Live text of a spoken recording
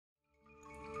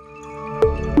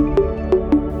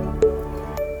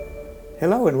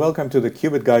Hello and welcome to the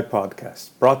Qubit Guy podcast,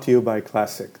 brought to you by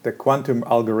Classic, the quantum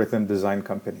algorithm design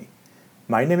company.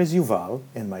 My name is Yuval,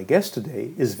 and my guest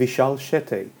today is Vishal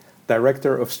Shete,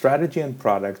 Director of Strategy and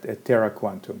Product at Terra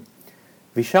Quantum.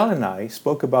 Vishal and I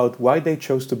spoke about why they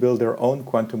chose to build their own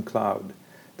quantum cloud,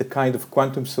 the kind of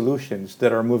quantum solutions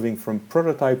that are moving from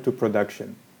prototype to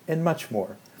production, and much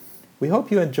more. We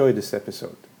hope you enjoyed this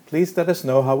episode. Please let us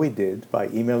know how we did by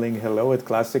emailing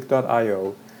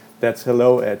hello@classic.io. That's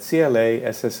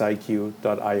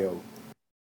hello@classiq.io.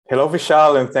 Hello,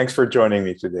 Vishal, and thanks for joining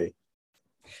me today.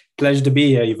 Pleasure to be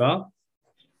here, Yuval.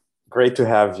 Great to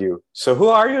have you. So who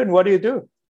are you and what do you do?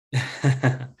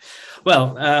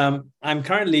 Well, I'm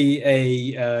currently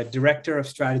a director of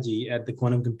strategy at the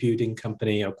quantum computing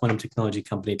company or quantum technology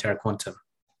company, Terra Quantum.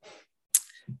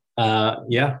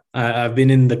 I've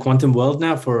been in the quantum world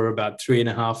now for about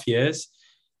 3.5 years.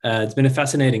 It's been a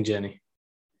fascinating journey.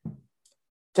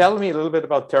 Tell me a little bit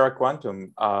about Terra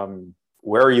Quantum.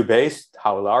 Where are you based?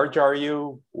 How large are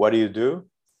you? What do you do?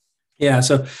 Yeah,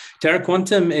 so Terra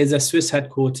Quantum is a Swiss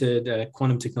headquartered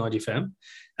quantum technology firm.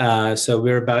 So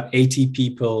we're about 80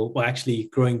 people, well, actually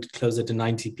growing closer to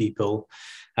 90 people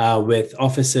with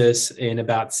offices in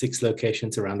about 6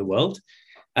 locations around the world.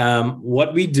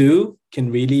 What we do can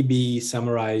really be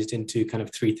summarized into kind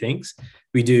of 3 things.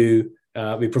 We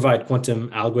provide quantum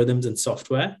algorithms and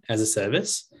software as a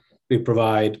service. We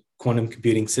provide quantum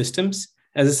computing systems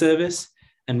as a service,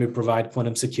 and we provide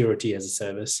quantum security as a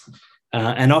service.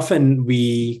 And often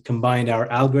we combine our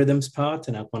algorithms part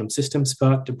and our quantum systems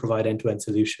part to provide end-to-end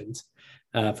solutions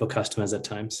for customers at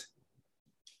times.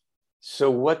 So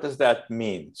what does that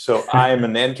mean? So I'm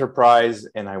an enterprise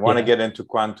and I want to get into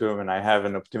quantum and I have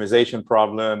an optimization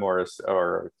problem or a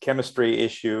chemistry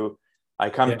issue. I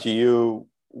come to you.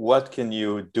 What can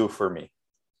you do for me?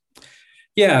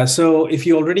 Yeah, so if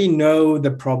you already know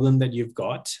the problem that you've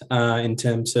got in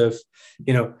terms of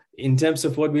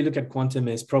what we look at quantum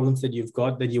is problems that you've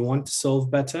got that you want to solve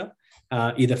better,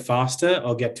 either faster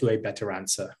or get to a better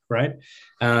answer, right?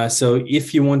 So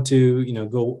if you want to,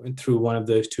 go through one of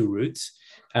those 2 routes,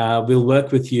 we'll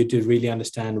work with you to really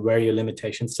understand where your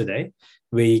limitations today.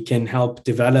 We can help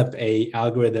develop a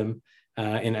algorithm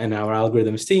in our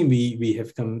algorithms team. We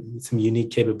have some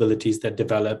unique capabilities that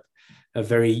develop a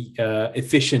very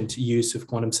efficient use of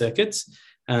quantum circuits.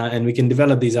 And we can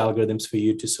develop these algorithms for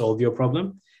you to solve your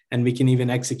problem. And we can even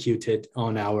execute it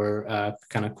on our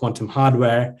kind of quantum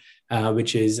hardware,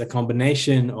 which is a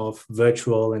combination of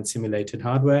virtual and simulated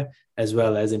hardware, as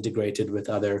well as integrated with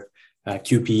other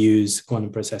QPUs,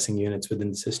 quantum processing units within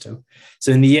the system.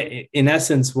 So in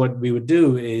essence, what we would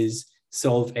do is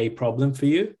solve a problem for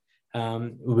you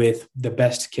with the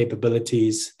best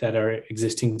capabilities that are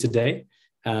existing today.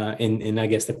 In I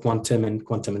guess, the quantum and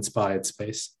quantum-inspired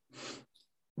space.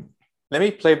 Let me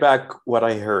play back what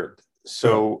I heard.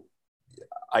 So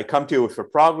I come to you with a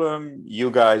problem.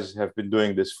 You guys have been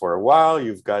doing this for a while.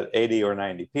 You've got 80 or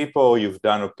 90 people. You've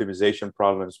done optimization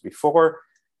problems before.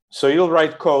 So you'll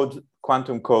write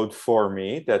quantum code for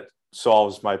me that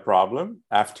solves my problem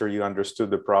after you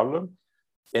understood the problem.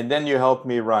 And then you help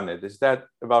me run it. Is that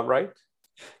about right?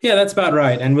 Yeah, that's about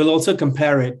right. And we'll also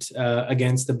compare it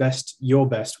against your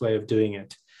best way of doing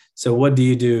it. So what do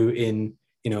you do in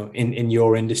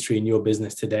your industry, in your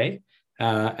business today?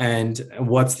 And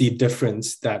what's the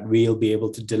difference that we'll be able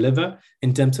to deliver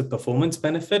in terms of performance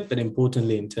benefit, but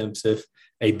importantly, in terms of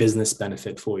a business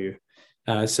benefit for you?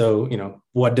 So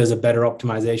what does a better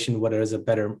optimization, what does a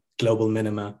better global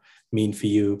minima mean for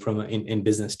you in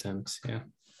business terms? Yeah.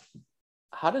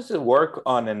 How does it work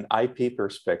on an IP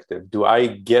perspective? Do I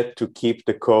get to keep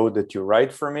the code that you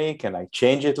write for me? Can I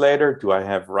change it later? Do I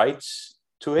have rights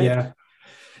to it?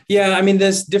 Yeah. I mean,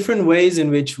 there's different ways in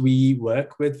which we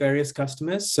work with various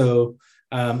customers. So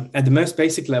at the most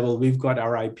basic level, we've got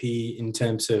our IP in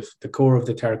terms of the core of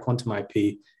the Terra Quantum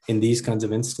IP in these kinds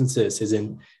of instances is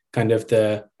in kind of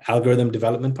the algorithm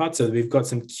development part. So we've got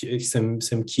some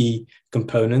key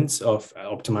components of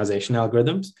optimization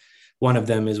algorithms. One of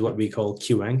them is what we call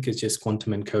QENC, it's just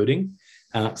quantum encoding.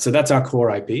 So that's our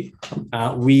core IP.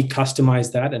 We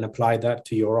customize that and apply that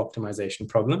to your optimization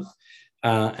problem.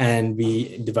 And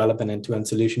we develop an end-to-end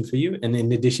solution for you. And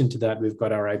in addition to that, we've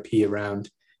got our IP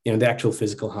around the actual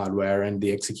physical hardware and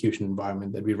the execution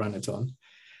environment that we run it on.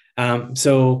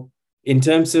 So in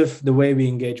terms of the way we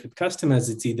engage with customers,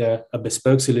 it's either a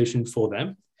bespoke solution for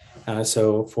them.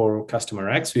 So for customer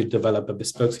X, we develop a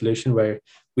bespoke solution where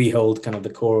we hold kind of the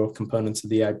core components of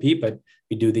the IP, but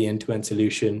we do the end-to-end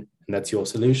solution, and that's your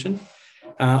solution.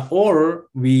 Or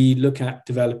we look at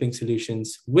developing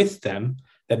solutions with them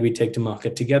that we take to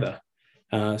market together.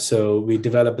 So we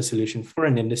develop a solution for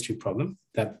an industry problem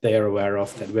that they are aware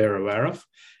of, that we're aware of.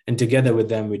 And together with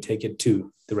them, we take it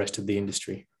to the rest of the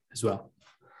industry as well.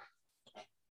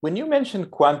 When you mention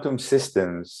quantum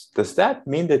systems, does that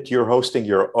mean that you're hosting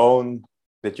your own,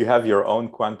 that you have your own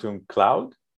quantum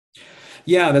cloud?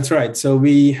 Yeah, that's right. So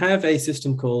we have a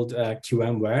system called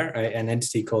QMware, an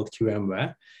entity called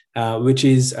QMware, which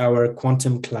is our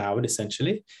quantum cloud,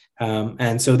 essentially.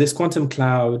 And so this quantum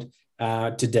cloud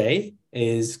today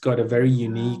is got a very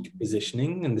unique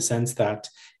positioning in the sense that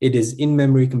it is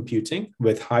in-memory computing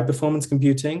with high-performance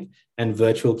computing and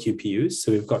virtual QPUs.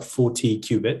 So we've got 40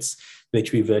 qubits,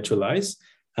 which we virtualize,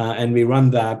 and we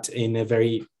run that in a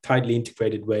very tightly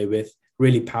integrated way with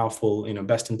really powerful,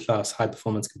 best-in-class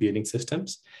high-performance computing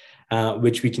systems,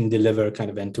 which we can deliver kind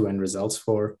of end-to-end results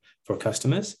for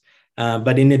customers.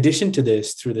 But in addition to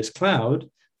this, through this cloud,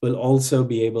 we'll also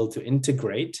be able to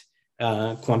integrate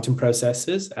quantum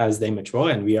processes as they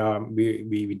mature, and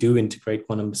we do integrate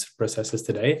quantum processes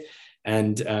today,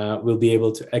 and we'll be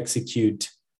able to execute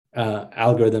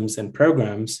algorithms and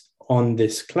programs on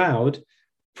this cloud,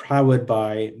 powered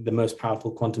by the most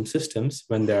powerful quantum systems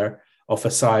when they're of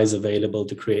a size available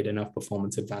to create enough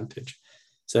performance advantage.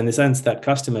 So in the sense that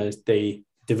customers, they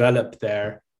develop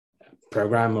their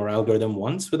program or algorithm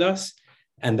once with us,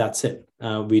 and that's it.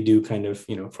 We do kind of,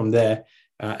 from there,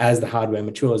 as the hardware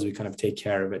matures, we kind of take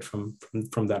care of it from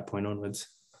that point onwards.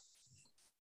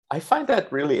 I find that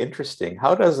really interesting.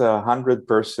 How does a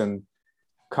 100-person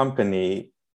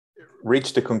company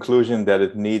reach the conclusion that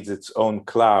it needs its own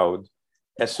cloud,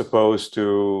 as opposed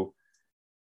to,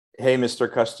 hey,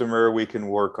 Mr. Customer, we can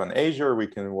work on Azure, we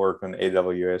can work on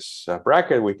AWS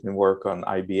Bracket, we can work on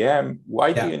IBM.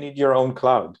 Why do you need your own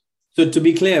cloud? So to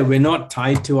be clear, we're not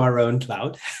tied to our own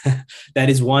cloud. That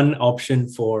is one option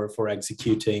for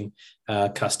executing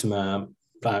customer,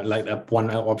 like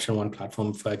one option, one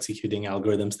platform for executing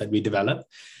algorithms that we develop.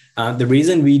 The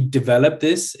reason we developed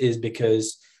this is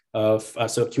because of,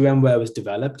 so QMware was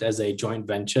developed as a joint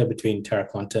venture between Terra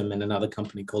Quantum and another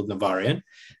company called Novarian,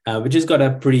 which has got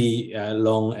a pretty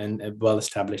long and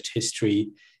well-established history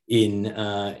in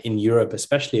Europe,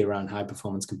 especially around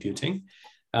high-performance computing.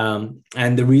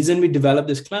 And the reason we developed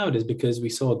this cloud is because we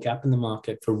saw a gap in the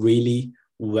market for really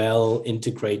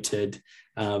well-integrated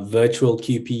virtual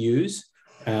QPUs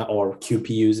or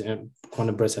QPUs and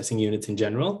quantum processing units in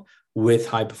general with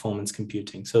high-performance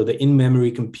computing. So the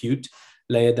in-memory compute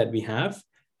layer that we have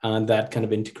that kind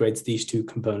of integrates these two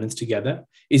components together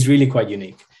is really quite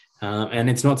unique. And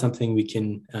it's not something we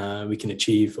can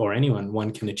achieve, or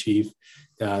one can achieve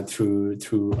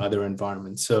through other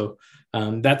environments. So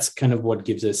that's kind of what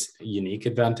gives us a unique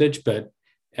advantage. But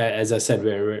as I said,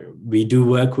 we do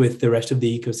work with the rest of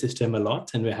the ecosystem a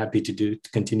lot, and we're happy to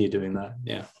continue doing that.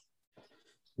 Yeah.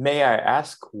 May I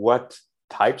ask what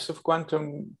types of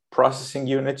quantum processing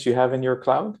units you have in your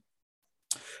cloud?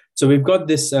 So we've got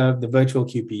this the virtual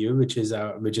QPU, which is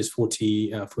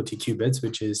 40 qubits,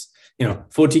 which is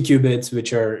 40 qubits,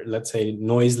 which are, let's say,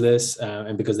 noiseless,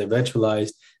 and because they're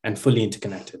virtualized and fully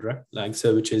interconnected, right? Like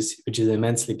so, which is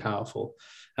immensely powerful.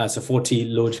 So 40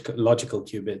 logical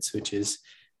qubits, which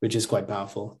is quite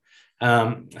powerful.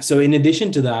 So in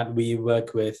addition to that, we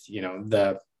work with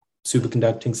the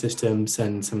superconducting systems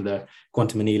and some of the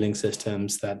quantum annealing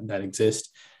systems that exist,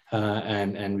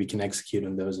 and we can execute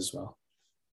on those as well.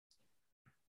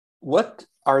 What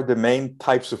are the main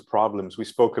types of problems? We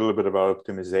spoke a little bit about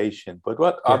optimization, but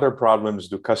what other problems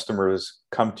do customers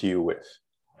come to you with?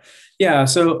 Yeah,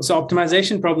 so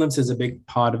optimization problems is a big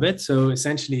part of it. So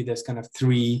essentially, there's kind of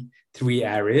three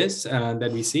areas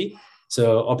that we see.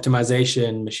 So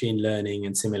optimization, machine learning,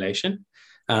 and simulation.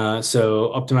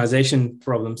 So optimization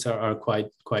problems are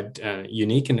quite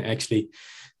unique and actually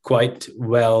quite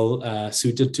well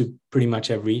suited to pretty much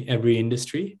every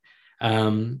industry.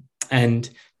 And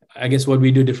I guess what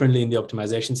we do differently in the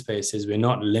optimization space is we're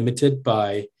not limited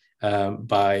by a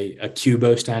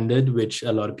QUBO standard, which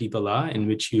a lot of people are, in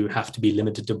which you have to be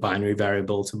limited to binary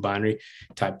variables and binary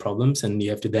type problems, and you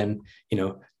have to then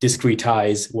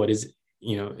discretize what is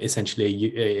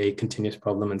essentially a continuous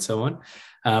problem and so on.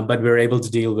 But we're able to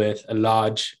deal with a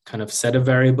large kind of set of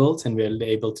variables, and we're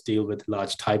able to deal with a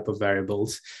large type of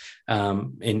variables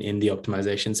in the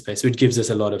optimization space, which gives us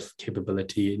a lot of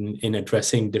capability in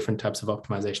addressing different types of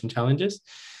optimization challenges.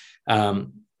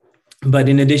 But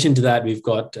in addition to that, we've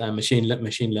got machine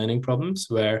learning problems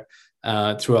where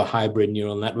through a hybrid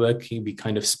neural network, we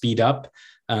kind of speed up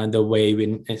the way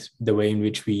in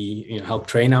which we help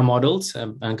train our models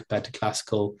compared to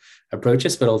classical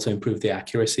approaches, but also improve the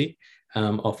accuracy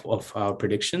of our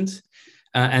predictions.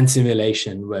 And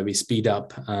simulation, where we speed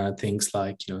up things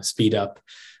like speed up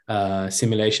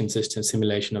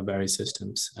simulation of various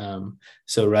systems.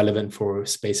 So relevant for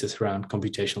spaces around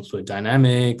computational fluid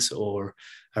dynamics or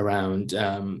around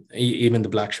even the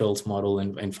Black-Scholes model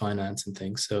in finance and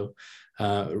things. So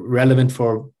relevant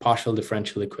for partial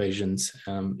differential equations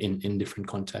in different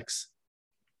contexts.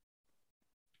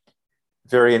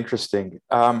 Very interesting.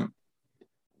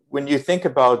 When you think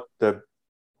about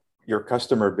your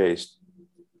customer base,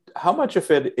 how much of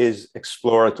it is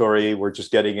exploratory? We're just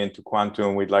getting into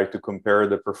quantum. We'd like to compare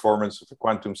the performance of the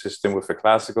quantum system with a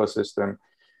classical system.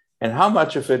 And how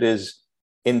much of it is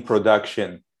in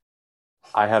production?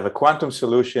 I have a quantum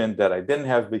solution that I didn't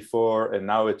have before, and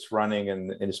now it's running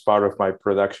and is part of my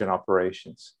production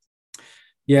operations.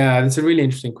 Yeah, that's a really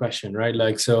interesting question, right?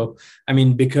 Like, so, I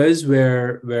mean, because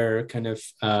we're kind of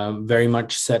very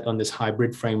much set on this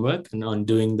hybrid framework and on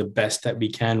doing the best that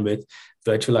we can with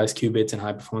virtualized qubits and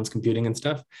high performance computing and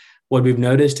stuff, what we've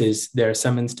noticed is there are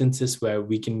some instances where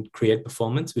we can create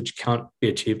performance which can't be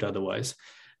achieved otherwise.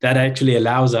 That actually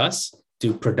allows us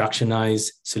to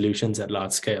productionize solutions at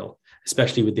large scale,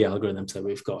 especially with the algorithms that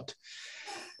we've got.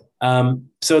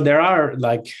 So there are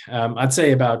I'd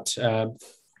say about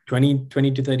 20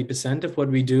 to 30% of what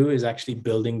we do is actually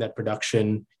building that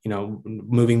production,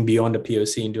 moving beyond a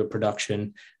POC into a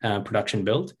production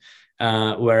build.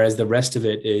 Whereas the rest of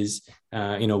it is,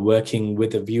 working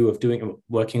with a view of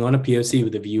working on a POC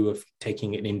with a view of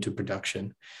taking it into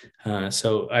production.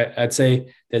 So I'd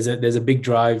say there's a big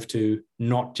drive to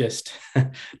not just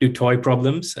do toy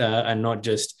problems and not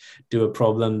just do a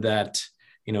problem that,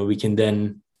 we can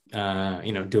then,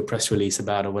 do a press release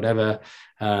about or whatever,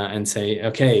 and say,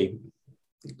 okay,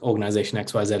 organization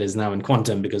XYZ is now in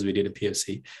quantum because we did a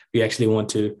POC. We actually want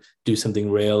to do something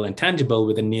real and tangible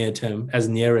with a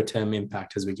nearer term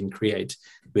impact as we can create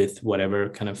with whatever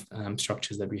kind of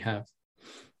structures that we have.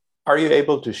 Are you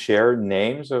able to share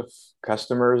names of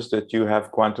customers that you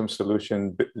have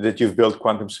that you've built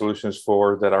quantum solutions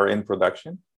for that are in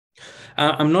production?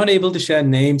 I'm not able to share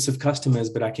names of customers,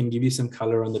 but I can give you some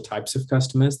color on the types of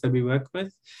customers that we work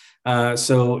with.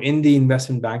 So in the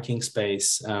investment banking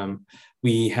space,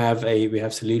 we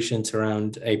have solutions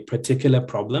around a particular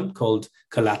problem called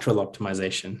collateral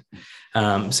optimization.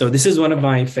 So this is one of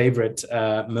my favorite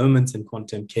moments in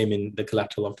quantum came in the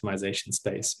collateral optimization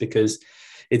space, because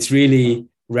it's really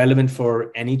relevant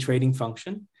for any trading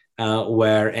function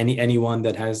where anyone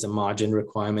that has a margin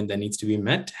requirement that needs to be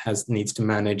met needs to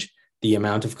manage the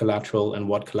amount of collateral and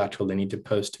what collateral they need to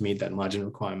post to meet that margin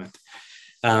requirement.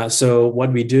 So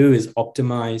what we do is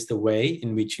optimize the way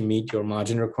in which you meet your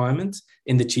margin requirements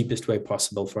in the cheapest way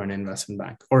possible for an investment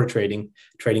bank or a trading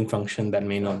function that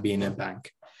may not be in a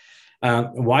bank.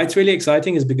 Why it's really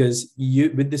exciting is because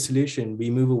with the solution,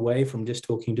 we move away from just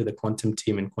talking to the quantum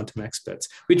team and quantum experts,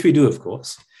 which we do, of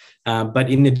course. But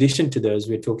in addition to those,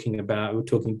 we're talking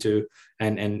to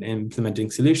and implementing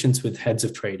solutions with heads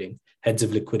of trading, heads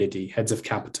of liquidity, heads of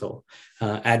capital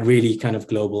at really kind of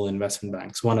global investment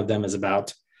banks. One of them is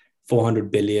about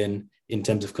 400 billion in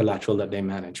terms of collateral that they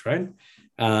manage, right?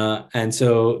 And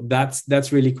so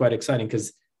that's really quite exciting,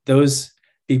 because those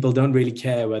people don't really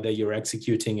care whether you're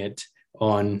executing it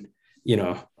on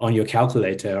your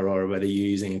calculator or whether you're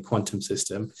using a quantum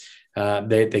system.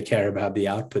 They care about the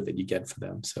output that you get for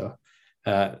them. So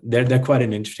they're quite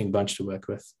an interesting bunch to work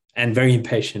with, and very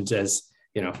impatient, as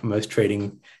most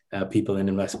trading people in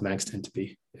investment banks tend to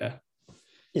be. Yeah.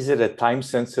 Is it a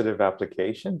time-sensitive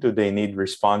application? Do they need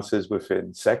responses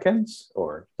within seconds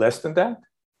or less than that?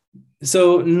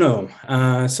 So no.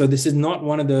 So this is not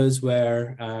one of those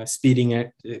where speeding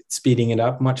it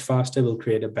up much faster will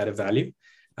create a better value.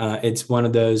 It's one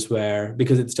of those where,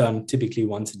 because it's done typically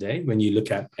once a day, when you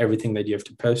look at everything that you have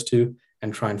to post to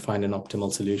and try and find an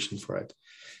optimal solution for it.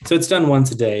 So it's done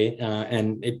once a day,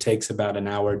 and it takes about an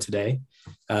hour today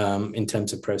in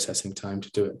terms of processing time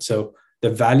to do it. So the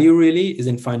value really is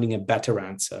in finding a better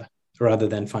answer rather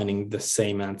than finding the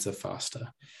same answer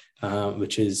faster,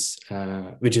 which is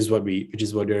what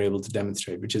we're able to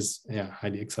demonstrate, which is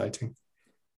highly exciting.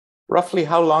 Roughly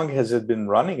how long has it been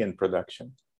running in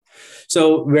production?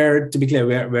 So to be clear,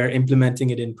 we're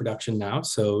implementing it in production now.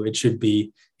 So it should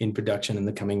be in production in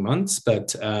the coming months.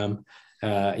 But so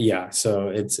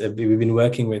we've been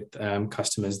working with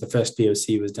customers. The first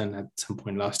POC was done at some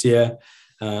point last year,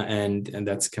 and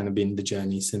that's kind of been the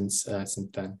journey since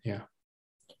then. Yeah.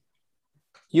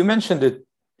 You mentioned that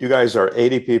you guys are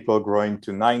 80 people growing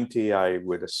to 90. I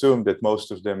would assume that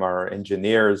most of them are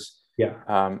engineers.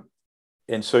 Yeah.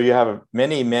 And so you have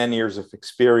many years of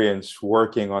experience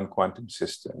working on quantum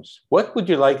systems. What would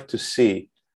you like to see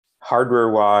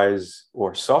hardware-wise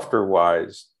or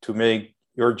software-wise to make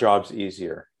your jobs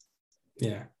easier?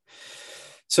 Yeah.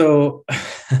 So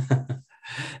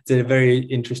it's a very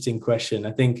interesting question.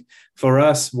 I think for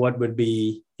us, what would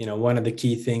be, one of the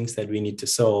key things that we need to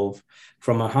solve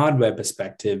from a hardware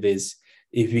perspective is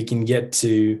if we can get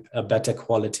to a better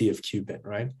quality of qubit,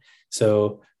 right?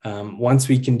 So once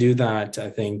we can do that, I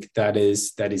think that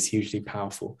is hugely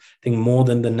powerful. I think more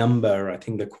than the number, I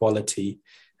think the quality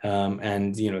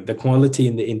and the quality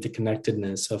and the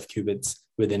interconnectedness of qubits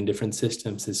within different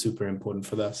systems is super important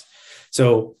for us.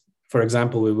 So, for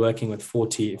example, we're working with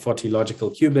 40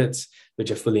 logical qubits, which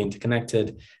are fully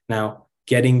interconnected. Now,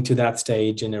 getting to that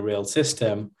stage in a real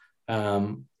system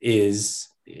is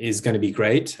going to be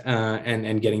great,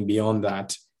 and getting beyond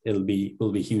that, will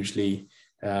be hugely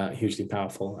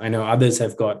powerful. I know others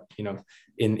have got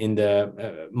in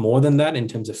the more than that in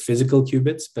terms of physical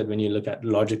qubits, but when you look at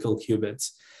logical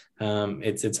qubits,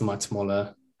 it's a much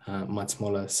smaller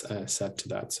set to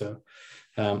that. So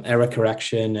error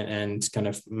correction and kind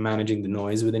of managing the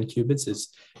noise within qubits is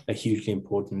a hugely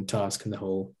important task in the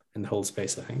whole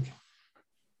space, I think.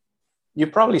 You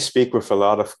probably speak with a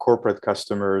lot of corporate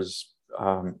customers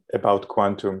about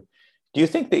quantum. Do you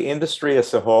think the industry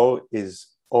as a whole is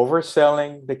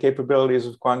overselling the capabilities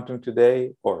of quantum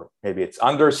today, or maybe it's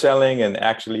underselling and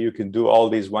actually you can do all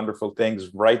these wonderful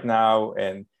things right now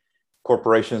and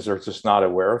corporations are just not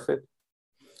aware of it?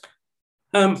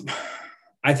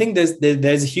 I think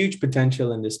there's huge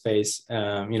potential in this space.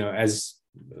 As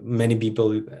many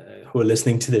people who are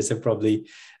listening to this are probably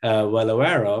well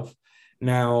aware of.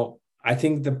 Now, I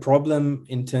think the problem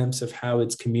in terms of how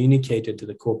it's communicated to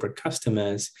the corporate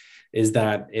customers is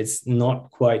that it's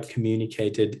not quite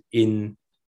communicated in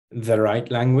the right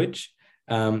language.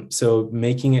 So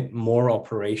making it more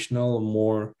operational,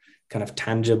 more kind of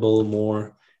tangible,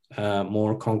 more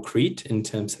concrete in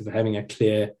terms of having a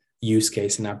clear use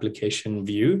case and application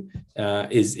view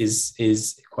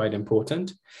is quite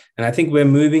important. And I think we're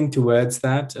moving towards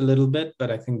that a little bit,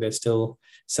 but I think there's still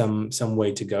some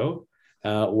way to go.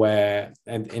 Where,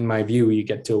 and in my view, you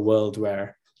get to a world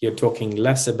where you're talking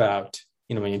less about,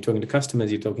 when you're talking to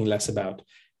customers, you're talking less about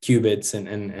qubits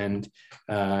and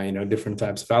different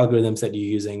types of algorithms that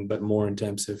you're using, but more in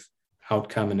terms of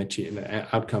outcomes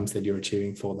that you're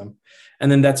achieving for them.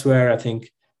 And then that's where I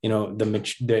think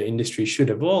the industry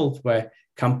should evolve, where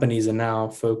companies are now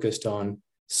focused on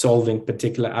solving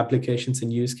particular applications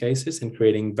and use cases and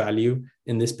creating value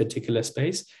in this particular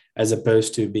space, as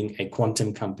opposed to being a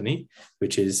quantum company,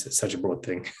 which is such a broad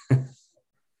thing.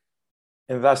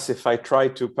 And thus, if I try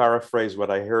to paraphrase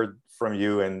what I heard from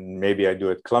you, and maybe I do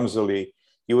it clumsily,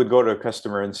 you would go to a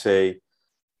customer and say,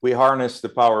 we harness the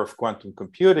power of quantum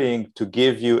computing to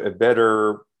give you a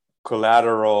better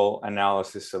collateral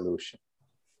analysis solution.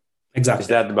 Exactly. Is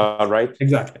that about right?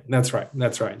 Exactly. That's right.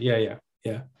 Yeah.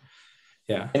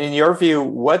 And in your view,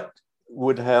 what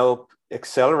would help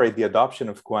accelerate the adoption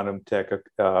of quantum tech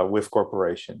with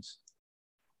corporations?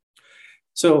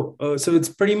 So it's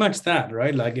pretty much that,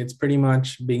 right? Like it's pretty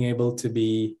much being able to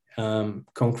be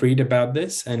concrete about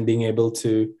this and being able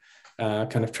to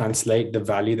kind of translate the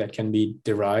value that can be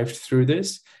derived through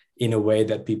this in a way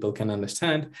that people can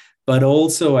understand. But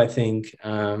also, I think,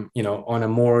 on a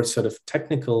more sort of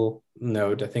technical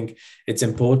note, I think it's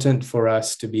important for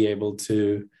us to be able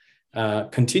to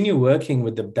continue working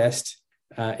with the best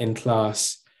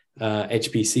in-class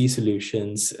HPC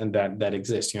solutions and that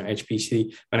exist.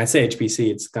 HPC, when I say HPC,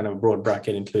 it's kind of a broad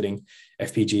bracket, including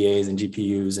FPGAs and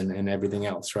GPUs and everything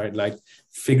else, right? Like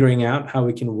figuring out how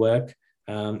we can work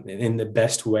in the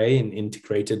best way in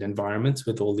integrated environments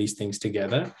with all these things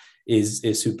together is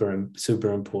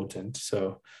super important.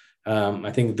 So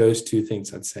I think those two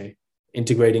things, I'd say,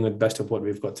 integrating with best of what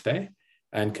we've got today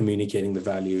and communicating the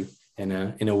value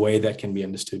in a way that can be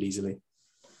understood easily.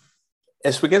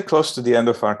 As we get close to the end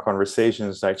of our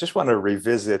conversations, I just want to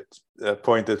revisit a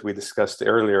point that we discussed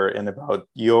earlier and about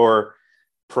your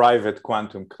private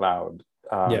quantum cloud.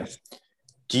 Yes.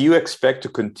 Do you expect to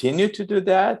continue to do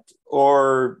that?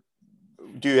 Or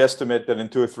do you estimate that in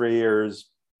 2 or 3 years,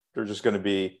 there's just going to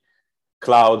be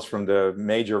clouds from the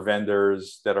major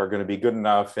vendors that are going to be good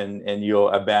enough and you'll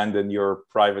abandon your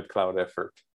private cloud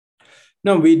effort?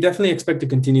 No, we definitely expect to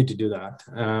continue to do that.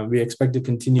 We expect to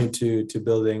continue to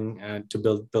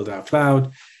build our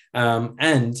cloud,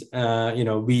 and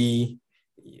we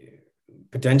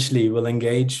potentially will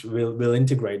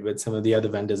integrate with some of the other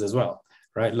vendors as well,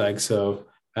 right? Like so,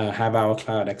 have our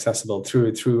cloud accessible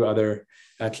through other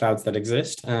clouds that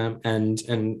exist,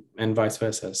 and vice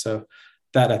versa. So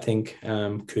that I think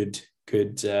could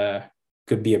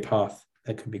be a path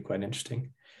that could be quite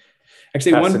interesting.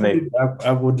 Actually, one point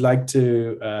I would like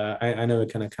to, I know we're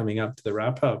kind of coming up to the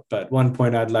wrap up, but one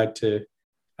point I'd like to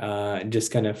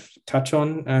just kind of touch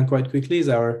on quite quickly is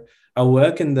our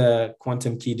work in the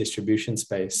quantum key distribution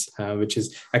space, which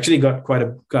has actually got quite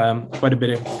a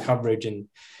bit of coverage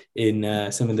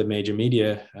in some of the major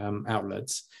media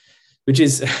outlets, which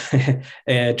is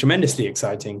tremendously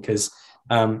exciting because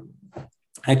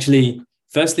actually,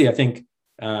 firstly, I think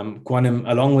quantum,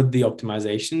 along with the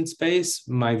optimization space,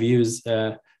 my view is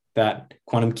that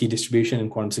quantum key distribution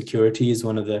and quantum security is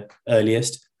one of the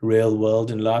earliest real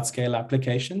world and large scale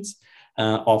applications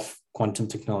of quantum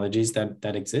technologies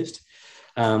that exist.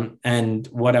 And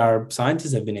what our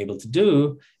scientists have been able to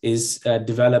do is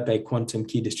develop a quantum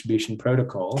key distribution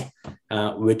protocol,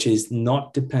 which is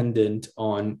not dependent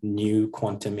on new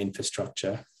quantum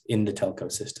infrastructure in the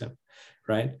telco system,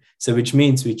 right? So which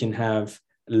means we can have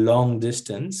long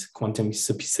distance quantum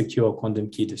secure quantum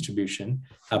key distribution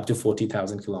up to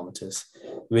 40,000 kilometers,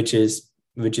 which is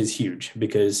huge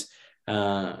because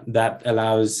that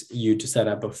allows you to set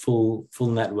up a full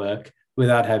network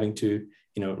without having to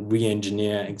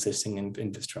re-engineer existing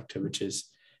infrastructure, which is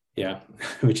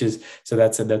so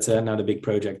that's another big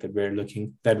project that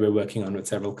we're working on with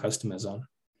several customers on.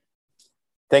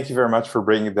 Thank you very much for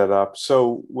bringing that up.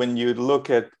 So when you look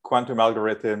at quantum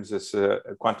algorithms as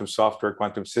quantum software,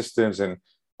 quantum systems, and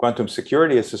quantum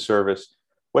security as a service,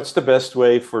 what's the best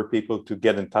way for people to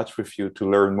get in touch with you to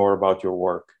learn more about your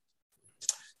work?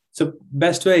 So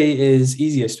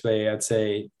easiest way, I'd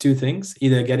say two things: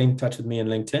 either get in touch with me on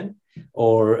LinkedIn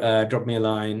or drop me a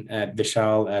line at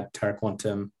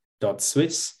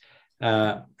vishal@terraquantum.swiss.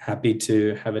 Happy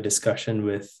to have a discussion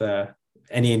with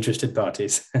any interested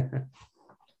parties.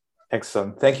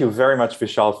 Excellent. Thank you very much,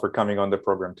 Vishal, for coming on the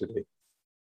program today.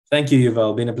 Thank you,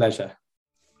 Yuval. Been a pleasure.